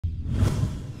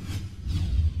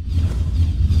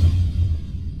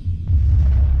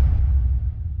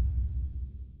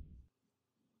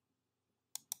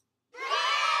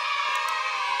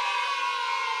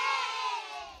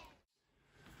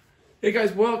Hey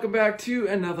guys, welcome back to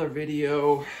another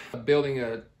video. I'm building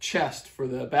a chest for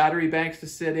the battery banks to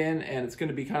sit in, and it's going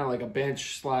to be kind of like a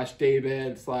bench slash day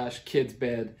bed slash kids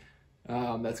bed.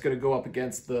 That's going to go up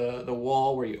against the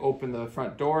wall where you open the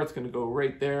front door. It's going to go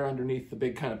right there underneath the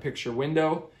big kind of picture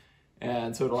window.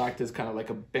 And so it'll act as kind of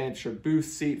like a bench or booth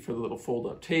seat for the little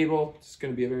fold-up table. It's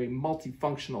going to be a very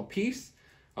multifunctional piece.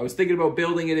 I was thinking about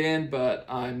building it in, but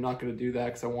I'm not going to do that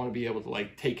because I want to be able to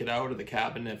like take it out of the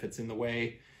cabin if it's in the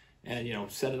way. And, you know,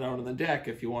 set it out on the deck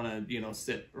if you want to, you know,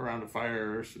 sit around a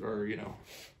fire or, you know,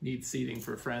 need seating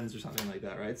for friends or something like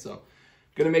that, right? So,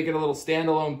 gonna make it a little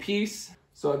standalone piece.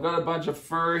 So I've got a bunch of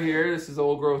fur here. This is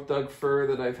old growth Doug fir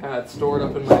that I've had stored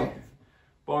up in my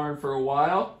barn for a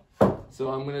while. So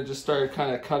I'm gonna just start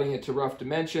kind of cutting it to rough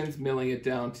dimensions, milling it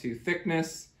down to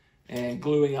thickness, and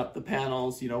gluing up the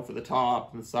panels, you know, for the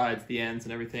top and the sides, the ends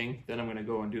and everything. Then I'm gonna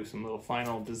go and do some little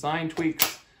final design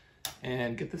tweaks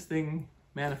and get this thing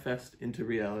manifest into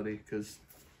reality, because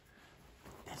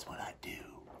that's what I do.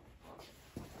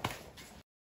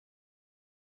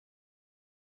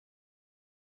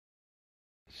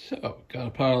 So, got a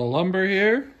pile of lumber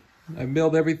here. I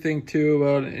milled everything to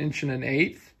about 1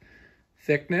 1/8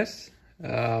 thickness.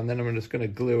 Then I'm just going to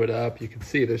glue it up. You can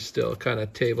see there's still kind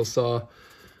of table saw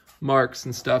marks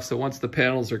and stuff. So once the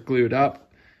panels are glued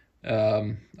up,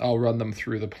 I'll run them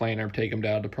through the planer, take them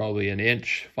down to probably 1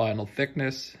 inch final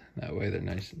thickness. That way they're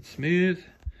nice and smooth.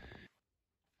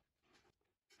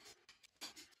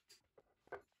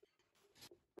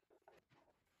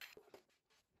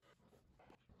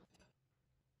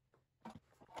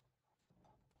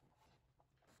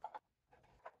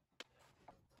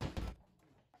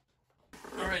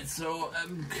 All right, so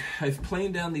I've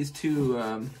planed down these two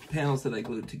panels that I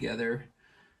glued together.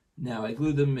 Now, I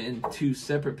glued them in 2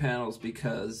 separate panels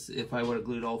because if I would have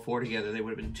glued all 4 together, they would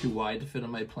have been too wide to fit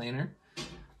on my planer.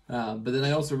 But then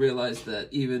I also realized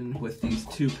that even with these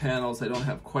 2 panels, I don't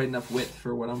have quite enough width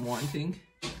for what I'm wanting.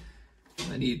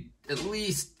 I need at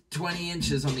least 20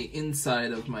 inches on the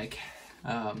inside of my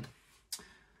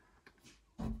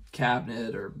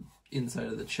cabinet or inside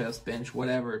of the chest bench,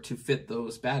 whatever, to fit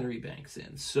those battery banks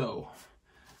in. So,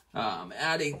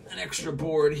 adding an extra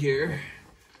board here,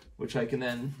 which I can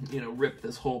then, you know, rip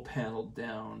this whole panel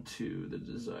down to the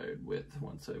desired width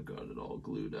once I've got it all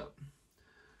glued up.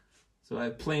 So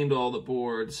I've planed all the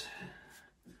boards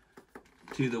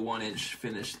to the 1 inch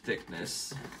finished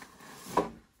thickness.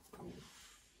 And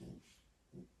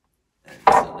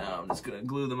so now I'm just gonna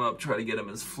glue them up, try to get them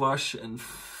as flush and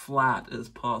flat as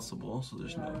possible, so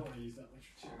there's no.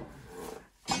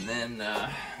 And then I'll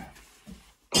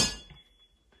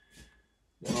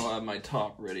have my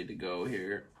top ready to go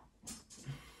here.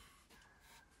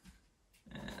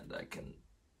 And I can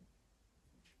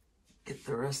get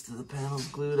the rest of the panels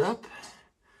glued up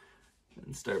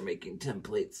and start making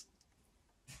templates.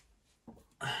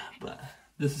 But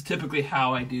this is typically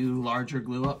how I do larger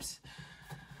glue ups.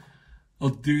 I'll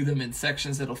do them in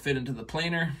sections that'll fit into the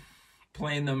planer,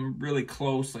 plane them really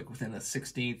close, like within a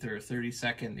 1/16th or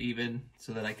 32nd even,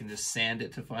 so that I can just sand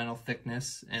it to final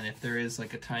thickness. And if there is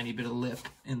like a tiny bit of lip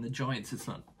in the joints, it's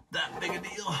not that big a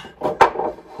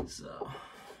deal. So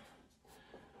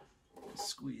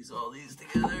squeeze all these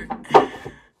together.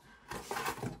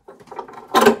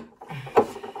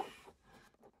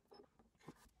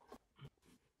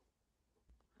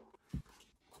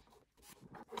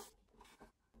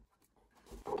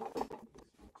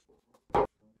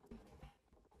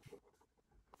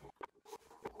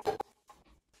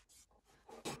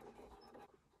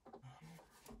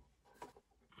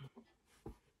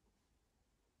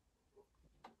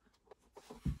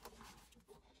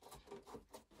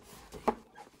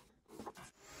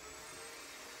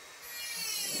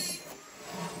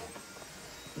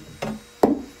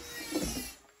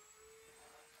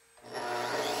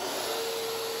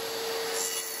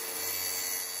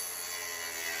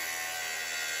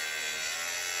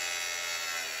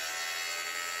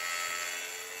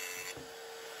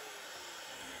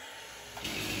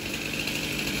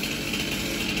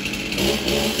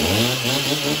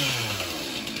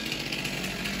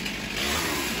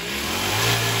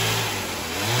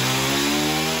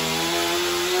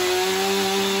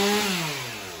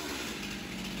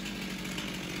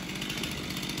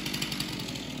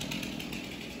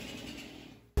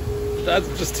 That's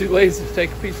just too lazy to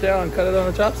take a piece down and cut it on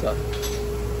a chop saw.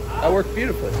 That worked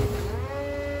beautifully.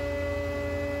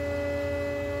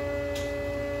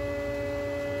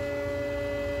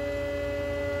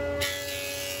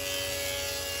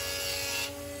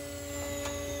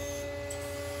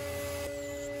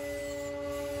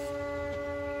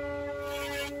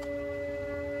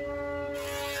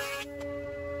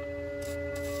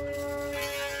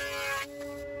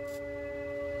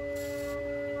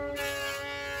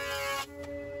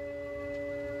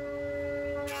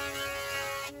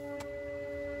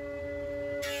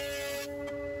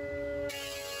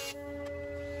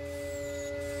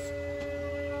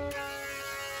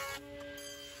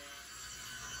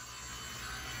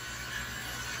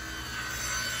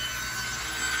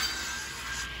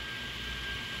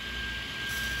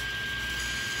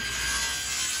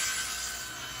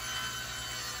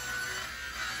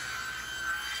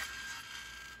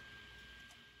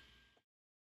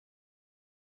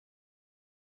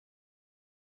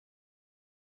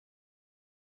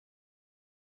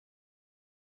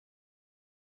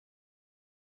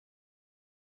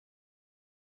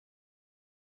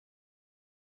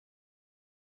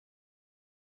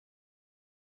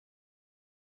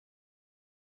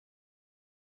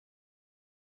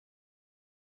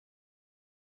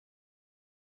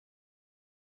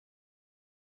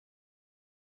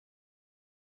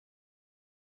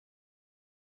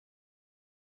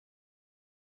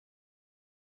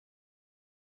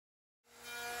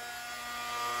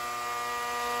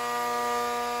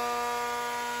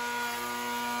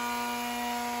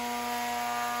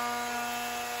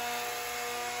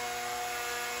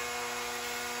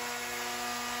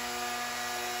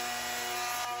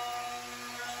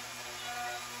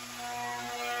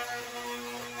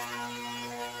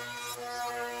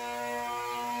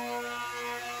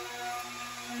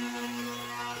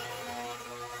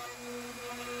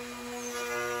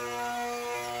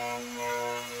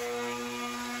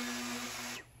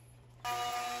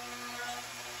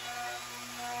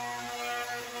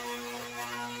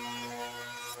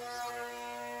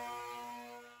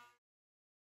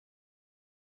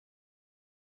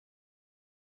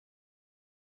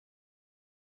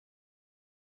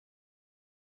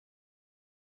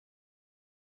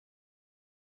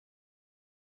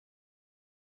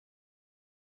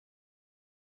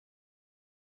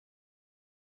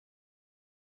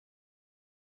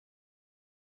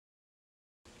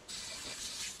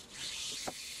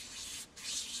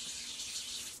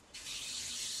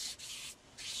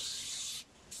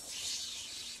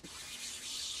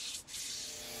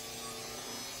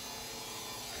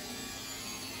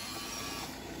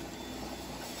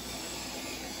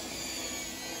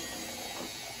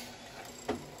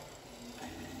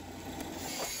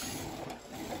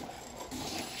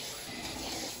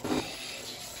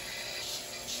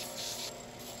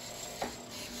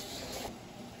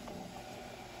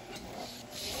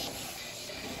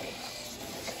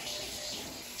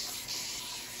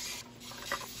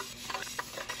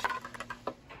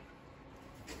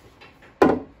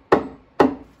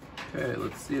 Okay,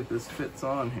 let's see if this fits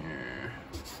on here.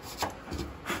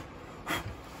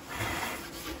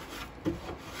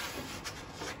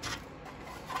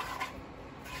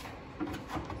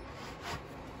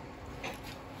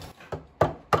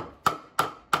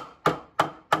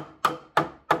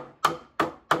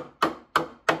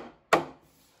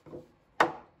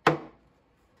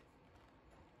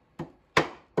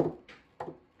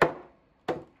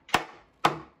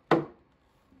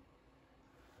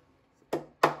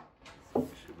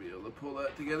 Pull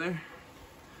that together.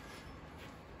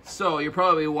 So you're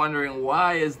probably wondering,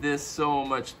 why is this so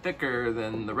much thicker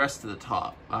than the rest of the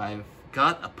top? I've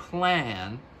got a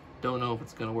plan. Don't know if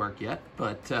it's going to work yet,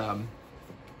 but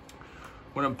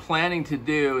what I'm planning to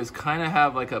do is kind of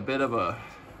have like a bit of a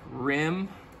rim,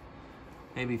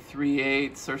 maybe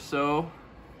 3/8 or so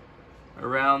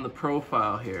around the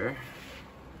profile here.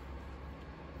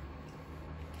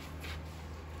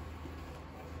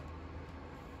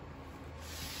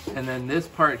 And then this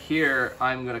part here,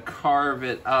 I'm gonna carve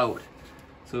it out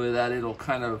so that it'll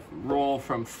kind of roll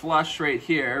from flush right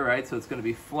here, right? So it's gonna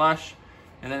be flush,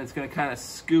 and then it's gonna kind of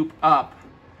scoop up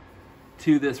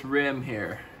to this rim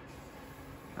here.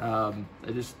 I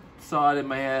just saw it in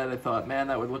my head. I thought, man,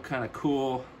 that would look kind of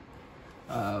cool.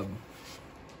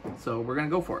 So we're gonna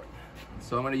go for it.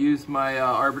 So I'm gonna use my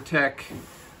Arbortech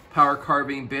power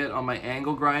carving bit on my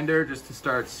angle grinder just to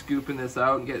start scooping this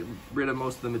out and get rid of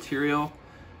most of the material.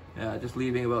 Just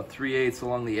leaving about 3/8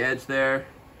 along the edge there,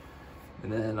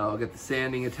 and then I'll get the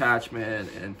sanding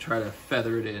attachment and try to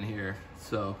feather it in here.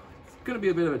 So it's gonna be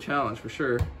a bit of a challenge for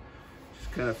sure,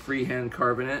 just kind of freehand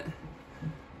carving it,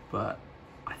 but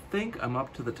I think I'm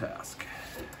up to the task.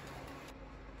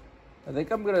 I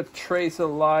think I'm gonna trace a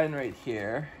line right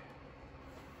here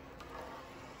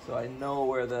so I know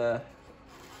where the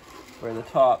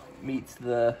top meets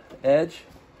the edge,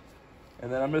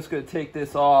 and then I'm just gonna take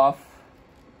this off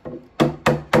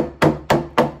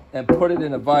and put it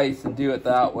in a vise and do it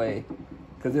that way.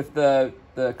 Because if the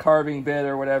carving bit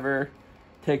or whatever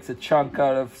takes a chunk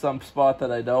out of some spot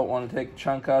that I don't want to take a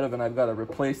chunk out of, and I've got to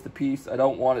replace the piece, I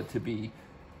don't want it to be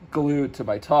glued to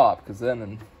my top, because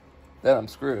then I'm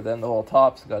screwed. Then the whole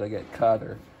top's got to get cut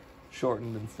or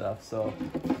shortened and stuff. So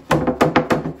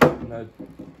I'm gonna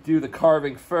do the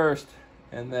carving first,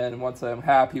 and then once I'm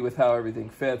happy with how everything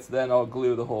fits, then I'll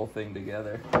glue the whole thing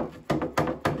together.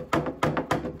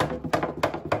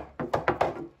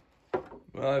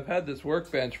 Well, I've had this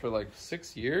workbench for like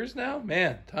 6 years now.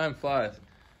 Man, time flies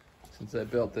since I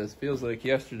built this. Feels like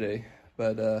yesterday,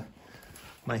 but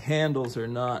my handles are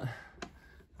not.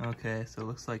 Okay, so it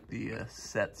looks like the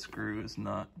set screw is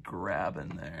not grabbing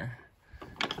there,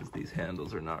 because these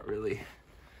handles are not really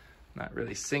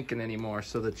sinking anymore.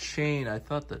 So the chain, I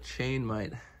thought the chain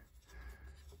might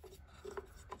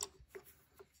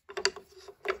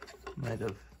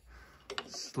have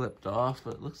slipped off,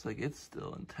 but it looks like it's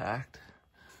still intact.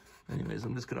 Anyways,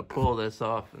 I'm just gonna pull this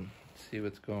off and see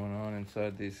what's going on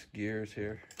inside these gears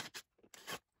here.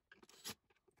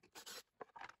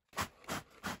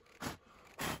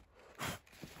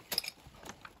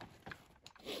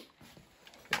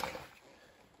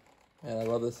 And I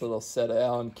love this little set of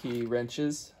Allen key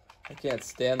wrenches. I can't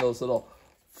stand those little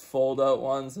fold out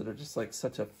ones that are just like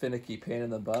such a finicky pain in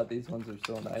the butt. These ones are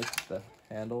so nice, the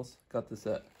handles. Got this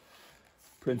at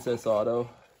Princess Auto.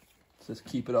 Just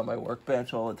keep it on my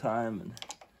workbench all the time,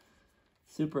 and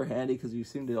super handy because you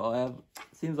seem to all have,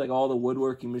 seems like all the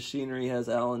woodworking machinery has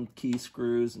Allen key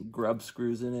screws and grub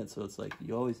screws in it, so it's like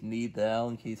you always need the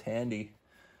Allen keys handy.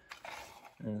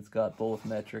 And it's got both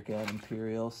metric and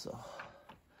imperial, so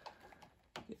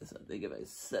I guess I think if I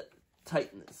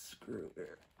tighten this screw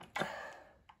here.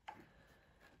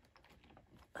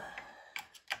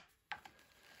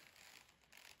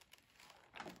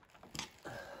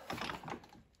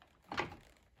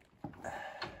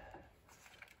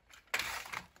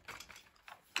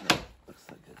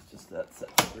 That set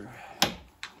screw.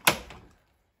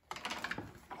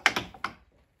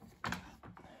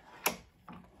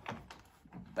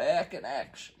 Back in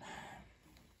action.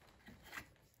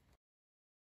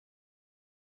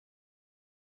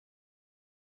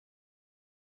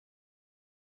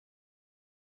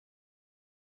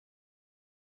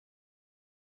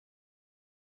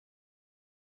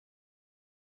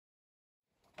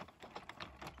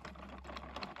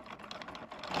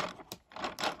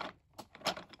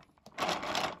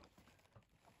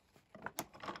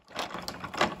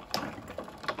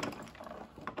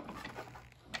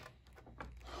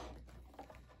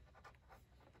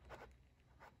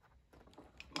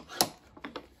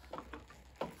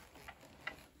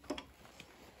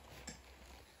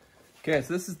 Okay,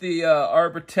 so this is the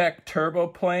Arbortech Turbo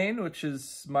Plane, which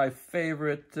is my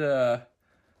favorite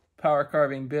power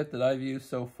carving bit that I've used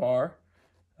so far.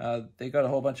 They got a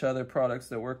whole bunch of other products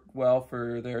that work well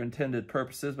for their intended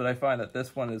purposes, but I find that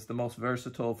this one is the most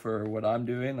versatile for what I'm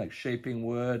doing, like shaping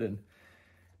wood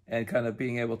and kind of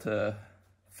being able to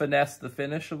finesse the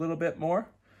finish a little bit more.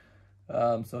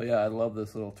 So yeah, I love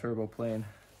this little turbo plane.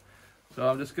 So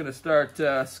I'm just gonna start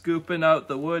scooping out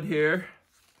the wood here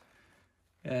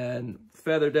and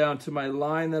feather down to my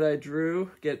line that I drew.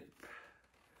 Get,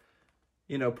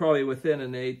 you know, probably within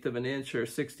 1/8 of an inch or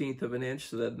 1/16 of an inch,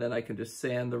 so that then I can just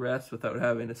sand the rest without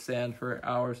having to sand for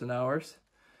hours and hours.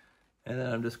 And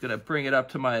then I'm just gonna bring it up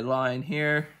to my line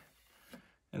here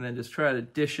and then just try to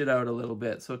dish it out a little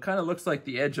bit. So it kind of looks like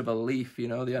the edge of a leaf, you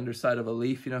know, the underside of a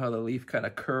leaf. You know how the leaf kind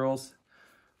of curls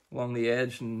along the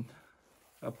edge and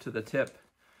up to the tip?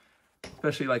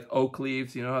 Especially like oak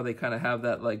leaves, you know how they kind of have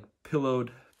that like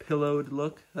pillowed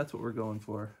look? That's what we're going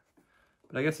for.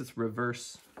 But I guess it's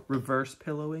reverse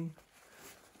pillowing.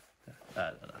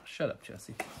 I don't know. Shut up,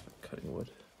 Jesse. Cutting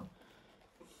wood.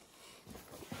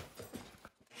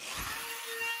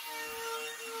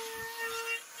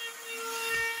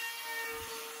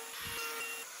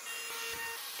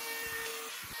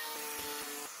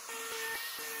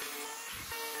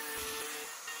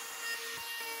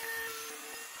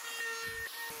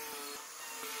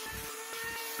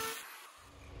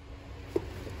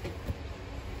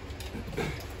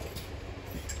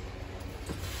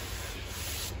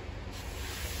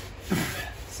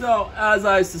 So, as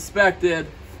I suspected,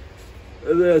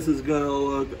 this is gonna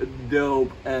look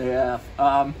dope AF.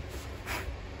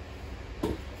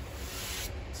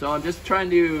 So I'm just trying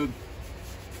to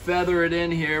feather it in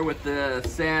here with the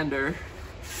sander,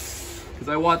 because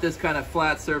I want this kind of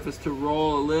flat surface to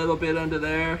roll a little bit under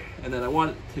there, and then I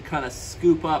want it to kind of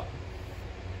scoop up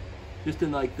just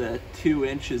in like the 2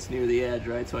 inches near the edge,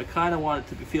 right? So I kind of want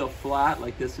it to feel flat,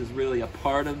 like this is really a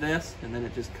part of this, and then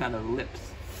it just kind of lips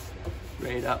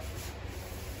right up.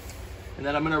 And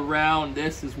then I'm gonna round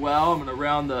this as well. I'm gonna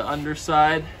round the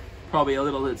underside, probably a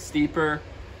little bit steeper,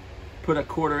 put a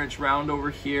 1/4 inch round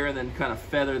over here, and then kind of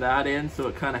feather that in so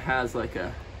it kind of has like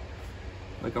a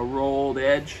rolled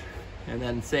edge. And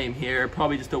then same here,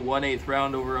 probably just a 1/8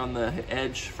 round over on the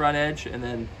edge, front edge, and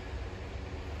then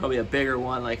probably a bigger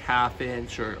one, like 1/2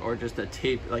 inch or just a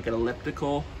tape, like an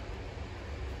elliptical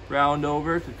round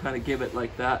over to kind of give it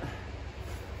like that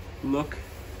look.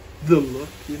 The look,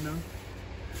 you know.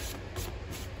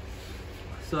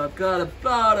 So I've got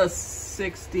about a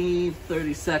 16,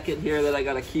 32nd here that I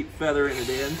gotta keep feathering it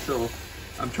in. So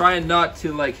I'm trying not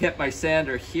to like hit my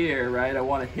sander here, right? I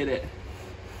wanna hit it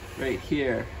right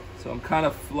here. So I'm kind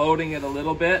of floating it a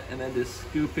little bit and then just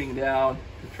scooping down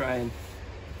to try and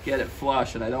get it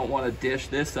flush. And I don't wanna dish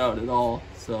this out at all.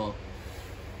 So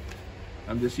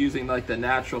I'm just using like the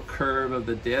natural curve of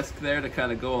the disc there to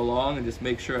kind of go along and just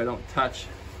make sure I don't touch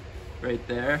right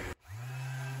there.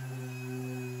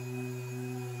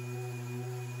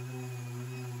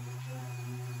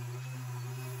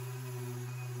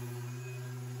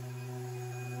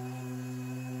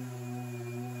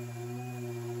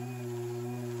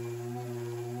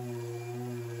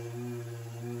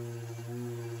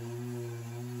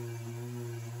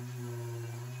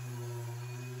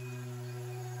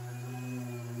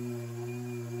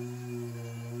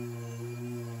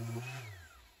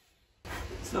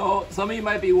 So some of you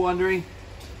might be wondering,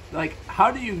 like,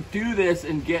 how do you do this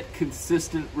and get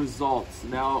consistent results?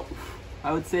 Now,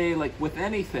 I would say, like with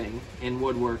anything in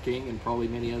woodworking and probably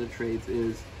many other trades,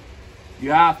 is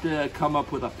you have to come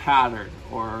up with a pattern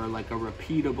or like a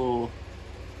repeatable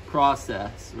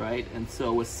process, right? And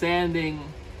so with sanding,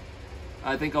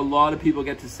 I think a lot of people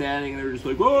get to sanding and they're just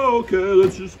like, oh, okay,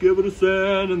 let's just give it a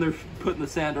sand, and they're putting the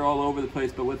sander all over the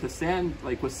place. But with the sand,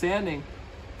 like with sanding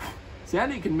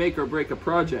can make or break a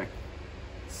project.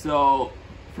 So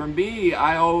for me,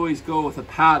 I always go with a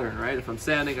pattern, right? If I'm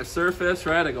sanding a surface,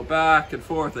 right, I go back and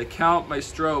forth, I count my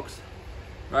strokes,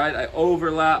 right? I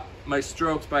overlap my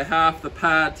strokes by half the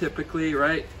pad typically,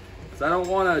 right? Because I don't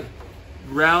want to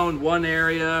round one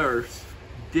area or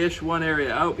dish one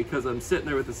area out because I'm sitting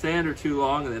there with the sander too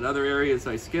long, and then other areas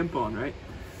I skimp on, right?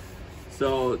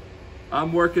 So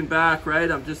I'm working back, right?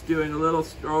 I'm just doing a little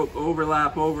stroke,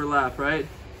 overlap, right?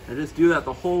 I just do that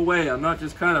the whole way. I'm not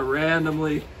just kind of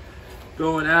randomly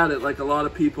going at it like a lot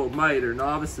of people might, or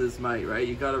novices might, right?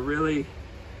 You got to really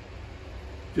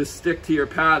just stick to your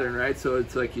pattern, right? So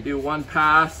it's like you do one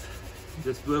pass,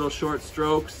 just little short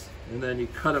strokes, and then you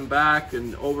cut them back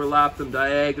and overlap them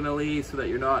diagonally so that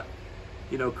you're not,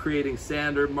 you know, creating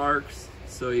sander marks.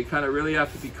 So you kind of really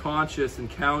have to be conscious and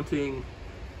counting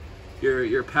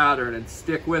your pattern and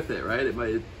stick with it, right?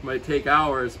 It might take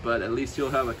hours, but at least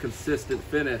you'll have a consistent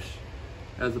finish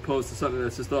as opposed to something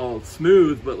that's just all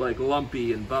smooth but like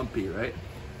lumpy and bumpy, right?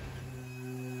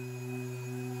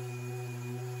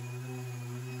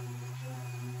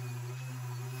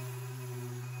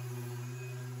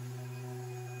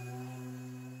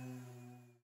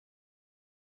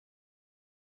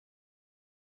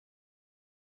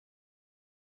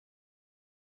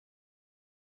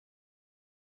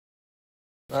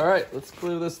 All right, let's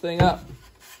glue this thing up.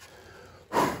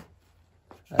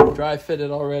 I've dry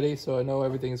fitted already, so I know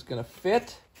everything's gonna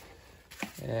fit.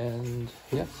 And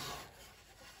yes,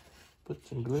 put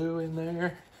some glue in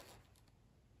there.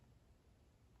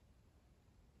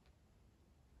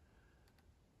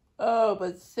 Oh,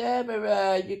 but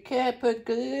Samurai, you can't put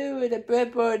glue in a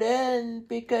breadboard end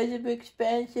because of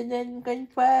expansion and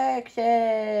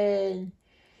contraction.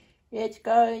 It's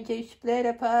going to split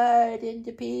apart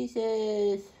into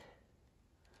pieces.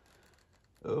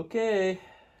 Okay,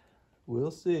 we'll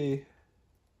see.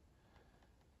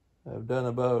 I've done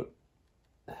about,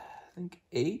 I think,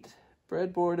 8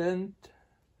 breadboard end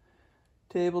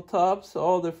tabletops,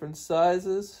 all different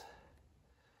sizes,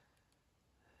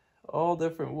 all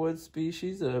different wood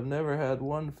species, and I've never had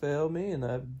one fail me, and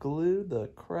I've glued the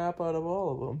crap out of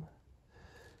all of them.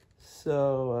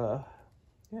 So,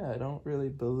 yeah, I don't really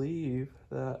believe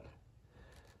that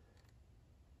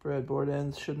breadboard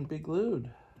ends shouldn't be glued,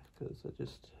 because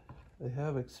I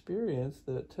have experience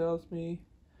that tells me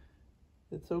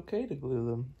it's okay to glue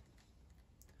them.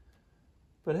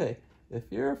 But hey, if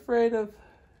you're afraid of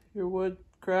your wood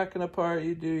cracking apart,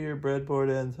 you do your breadboard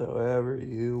ends however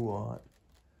you want.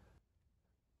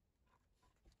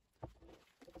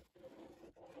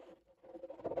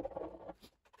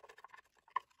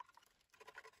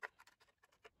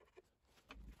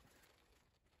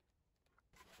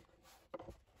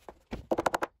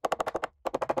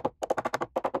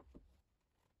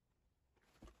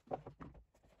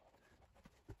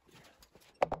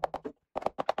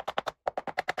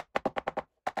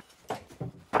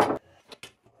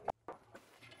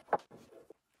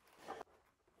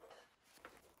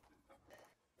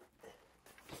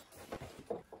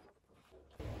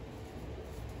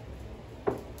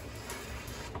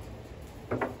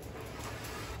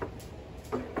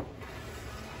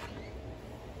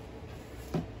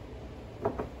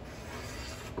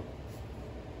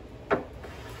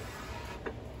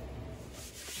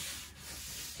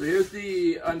 So here's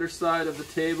the underside of the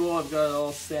table. I've got it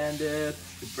all sanded.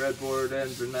 The breadboard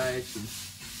ends are nice and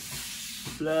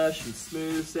flush and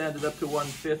smooth, sanded up to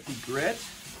 150 grit.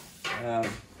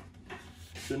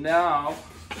 So now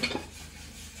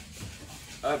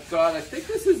I've got, I think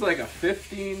this is like a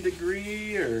 15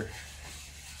 degree or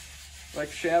like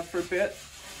chamfer bit.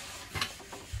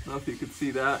 I don't know if you can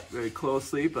see that very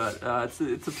closely, but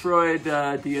it's a Freud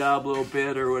Diablo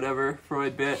bit or whatever,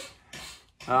 Freud bit.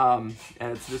 And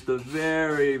it's just a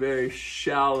very, very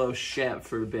shallow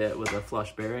chamfer bit with a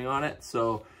flush bearing on it.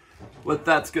 So what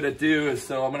that's going to do is,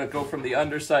 so I'm going to go from the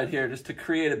underside here just to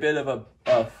create a bit of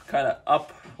a kind of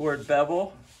upward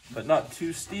bevel, but not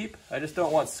too steep. I just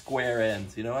don't want square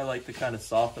ends, you know, I like to kind of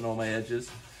soften all my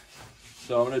edges.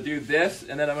 So I'm going to do this,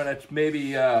 and then I'm going to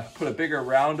maybe put a bigger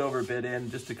round over bit in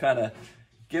just to kind of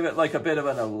give it like a bit of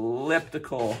an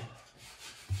elliptical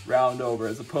round over,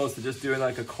 as opposed to just doing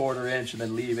like a 1/4 inch and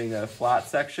then leaving a flat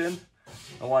section.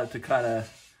 I want it to kind of,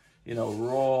 you know,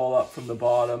 roll up from the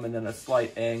bottom and then a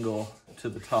slight angle to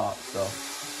the top. So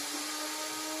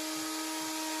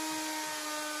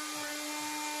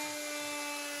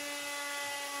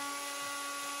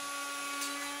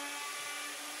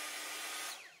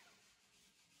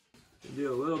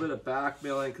do a little bit of back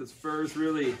milling because fur's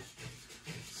really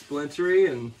splintery,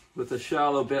 and with a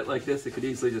shallow bit like this it could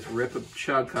easily just rip a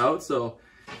chunk out. So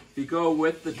if you go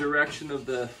with the direction of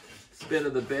the spin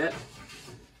of the bit,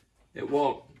 it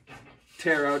won't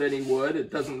tear out any wood.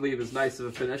 It doesn't leave as nice of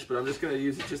a finish, but I'm just going to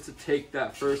use it just to take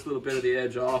that first little bit of the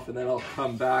edge off, and then I'll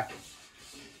come back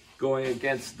going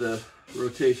against the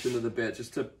rotation of the bit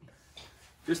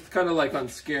just kind of like on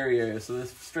scary areas. So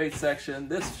this straight section,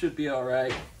 this should be all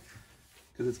right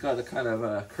because it's got a kind of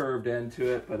a curved end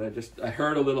to it, but I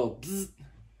heard a little bzzz,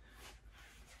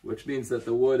 which means that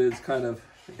the wood is kind of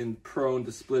prone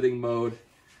to splitting mode.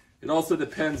 It also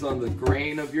depends on the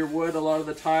grain of your wood a lot of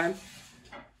the time.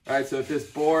 All right, so if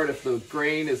this board, if the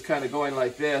grain is kind of going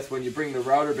like this, when you bring the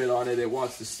router bit on it, it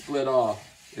wants to split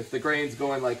off. If the grain's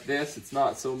going like this, it's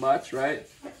not so much, right?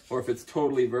 Or if it's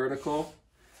totally vertical.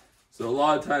 So a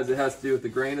lot of times it has to do with the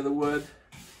grain of the wood,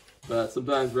 but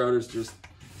sometimes routers just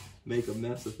make a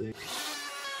mess of things.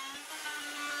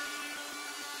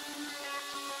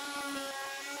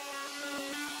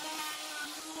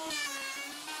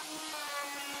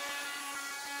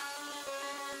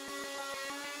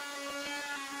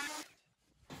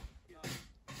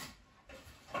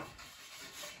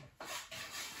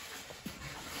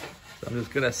 I'm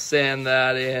just gonna sand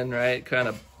that in, right? Kind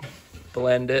of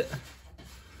blend it.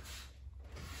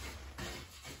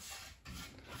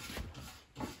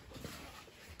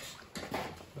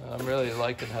 I'm really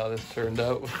liking how this turned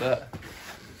out with that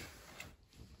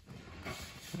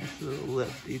nice little lip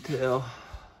detail.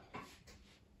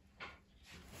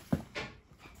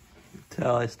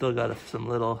 Tell I still got some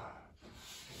little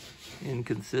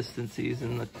inconsistencies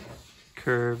in the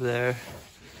curve there.